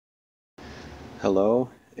Hello,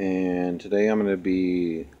 and today I'm going to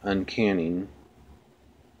be uncanning.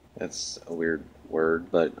 That's a weird word,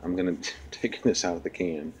 but I'm going to take this out of the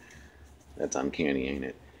can. That's uncanny, ain't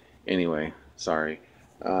it? Anyway, sorry.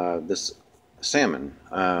 This salmon.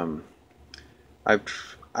 I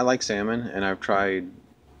like salmon, and I've tried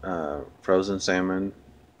frozen salmon.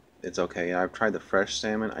 It's okay. I've tried the fresh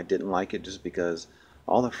salmon. I didn't like it just because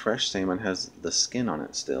all the fresh salmon has the skin on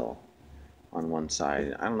it still on one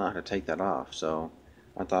side. I don't know how to take that off, so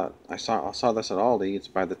I saw this at Aldi. It's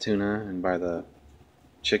by the tuna and by the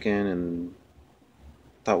chicken, and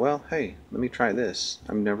thought, well, hey, let me try this.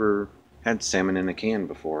 I've never had salmon in a can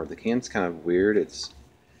before. The can's kind of weird.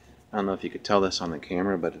 I don't know if you could tell this on the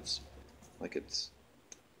camera, but it's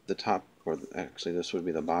the top, or actually this would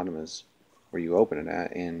be the bottom, is where you open it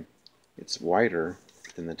at, and it's wider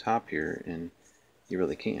than the top here, and you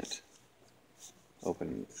really can't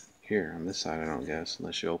open here on this side, I don't guess,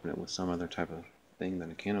 unless you open it with some other type of thing than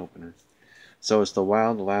a can opener. So it's the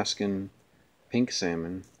wild Alaskan pink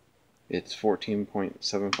salmon. It's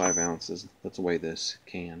 14.75 ounces. Let's weigh this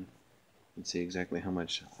can and see exactly how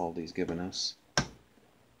much Aldi's given us.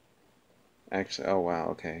 Actually, oh wow,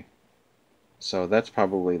 okay. So that's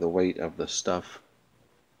probably the weight of the stuff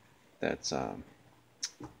that's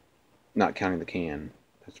not counting the can.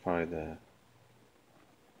 That's probably the...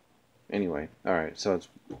 Anyway, alright, so it's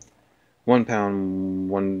 1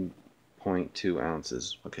 pound, 1.2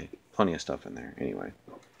 ounces. Okay, plenty of stuff in there. Anyway,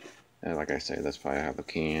 like I say, that's why I have the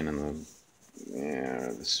can and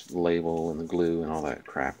this label and the glue and all that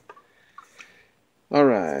crap.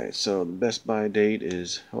 Alright, so the best buy date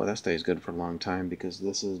is, well, that stays good for a long time because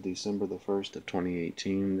this is December the 1st of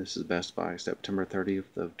 2018. This is Best Buy September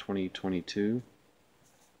 30th of 2022.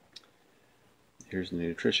 Here's the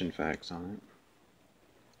nutrition facts on it.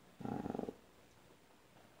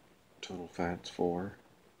 Total fats 4,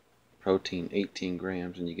 protein 18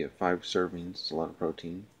 grams, and you get 5 servings. It's a lot of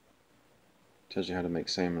protein. Tells you how to make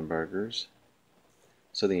salmon burgers.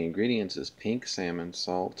 So the ingredients is pink salmon,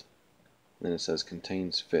 salt, and then it says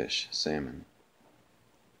contains fish, salmon.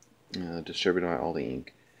 Distributed by Aldi Inc.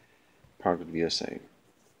 Product of USA.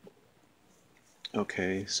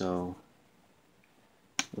 Okay, so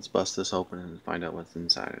let's bust this open and find out what's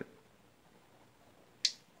inside it.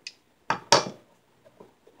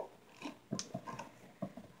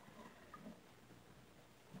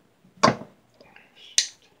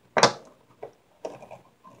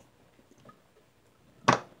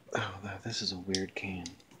 Oh, this is a weird can.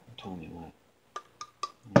 I'm telling you what.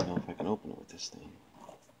 I don't know if I can open it with this thing.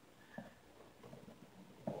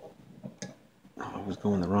 Oh, I was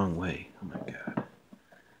going the wrong way. Oh my god.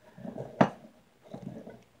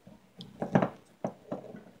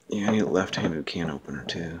 Yeah, I need a left-handed can opener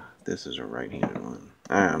too. This is a right-handed one.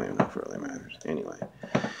 I don't even know if it really matters. Anyway.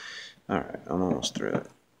 Alright, I'm almost through it.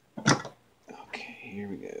 Okay, here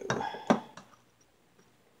we go.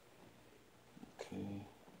 Okay.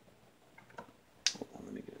 Hold on,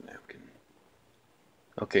 let me get a napkin.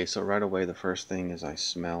 Okay, so right away the first thing is I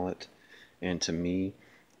smell it, and to me,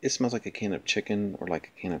 it smells like a can of chicken or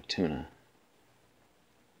like a can of tuna.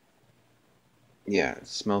 Yeah, it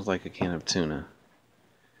smells like a can of tuna.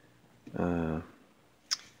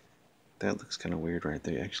 That looks kind of weird right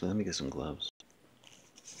there. Actually, let me get some gloves.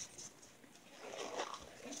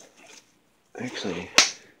 Actually,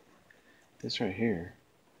 this right here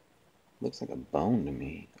looks like a bone to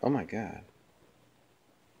me. Oh my god.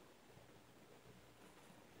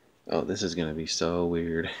 Oh, this is gonna be so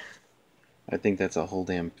weird. I think that's a whole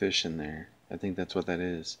damn fish in there. I think that's what that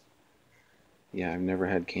is. Yeah, I've never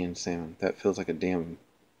had canned salmon. That feels like a damn...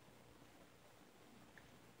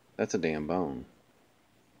 That's a damn bone.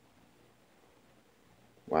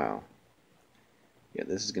 Wow. Yeah,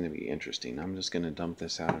 this is going to be interesting. I'm just going to dump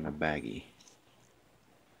this out in a baggie.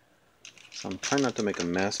 So I'm trying not to make a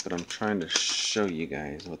mess, but I'm trying to show you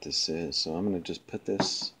guys what this is. So I'm going to just put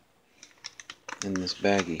this in this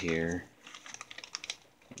baggie here.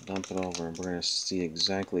 Dump it over, and we're going to see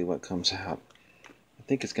exactly what comes out. I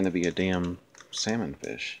think it's going to be a damn salmon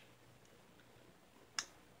fish.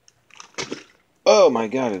 Oh my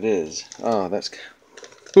god, it is. Oh, that's...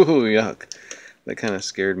 Ooh, yuck. That kind of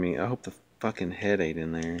scared me. I hope the fucking head ate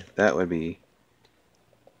in there. That would be...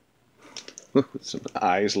 Some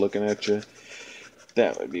eyes looking at you.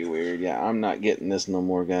 That would be weird. Yeah, I'm not getting this no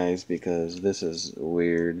more, guys, because this is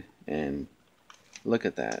weird. And look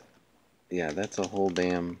at that. Yeah, that's a whole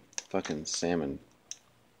damn fucking salmon.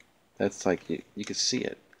 That's like, you can see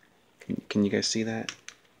it. Can you guys see that?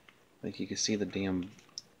 Like, you can see the damn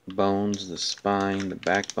bones, the spine, the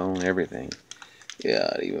backbone, everything.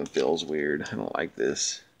 Yeah, it even feels weird. I don't like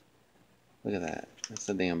this. Look at that. That's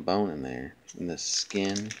the damn bone in there. And the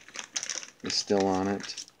skin is still on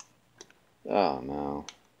it. Oh no.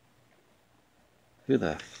 Who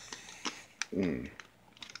the who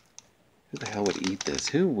the hell would eat this?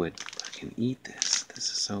 Who would fucking eat this? This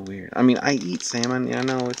is so weird. I mean, I eat salmon. Yeah, I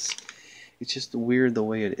know it's just weird the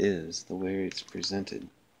way it is, the way it's presented.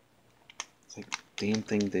 It's like damn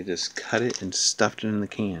thing they just cut it and stuffed it in the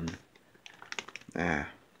can. Ah.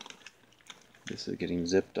 This is getting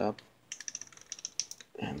zipped up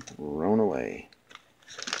and thrown away.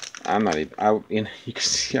 I'm not even, you can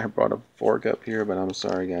see I brought a fork up here, but I'm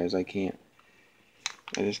sorry guys, I can't.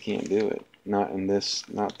 I just can't do it. Not in this,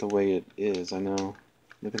 not the way it is, I know.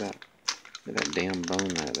 Look at that. Look at that damn bone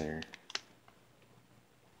right there.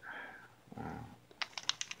 Wow.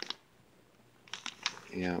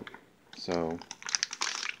 Yeah. So,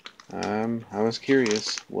 I was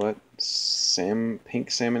curious what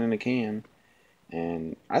pink salmon in a can,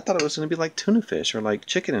 and I thought it was going to be like tuna fish or like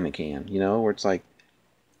chicken in a can, you know, where it's like,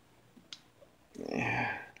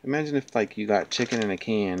 imagine if like you got chicken in a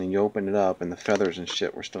can and you opened it up and the feathers and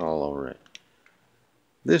shit were still all over it.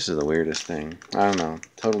 This is the weirdest thing. I don't know.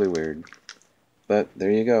 Totally weird. But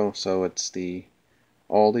there you go. So it's the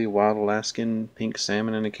Aldi Wild Alaskan Pink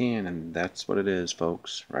Salmon in a can, and that's what it is,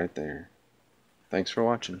 folks, right there. Thanks for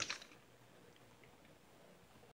watching.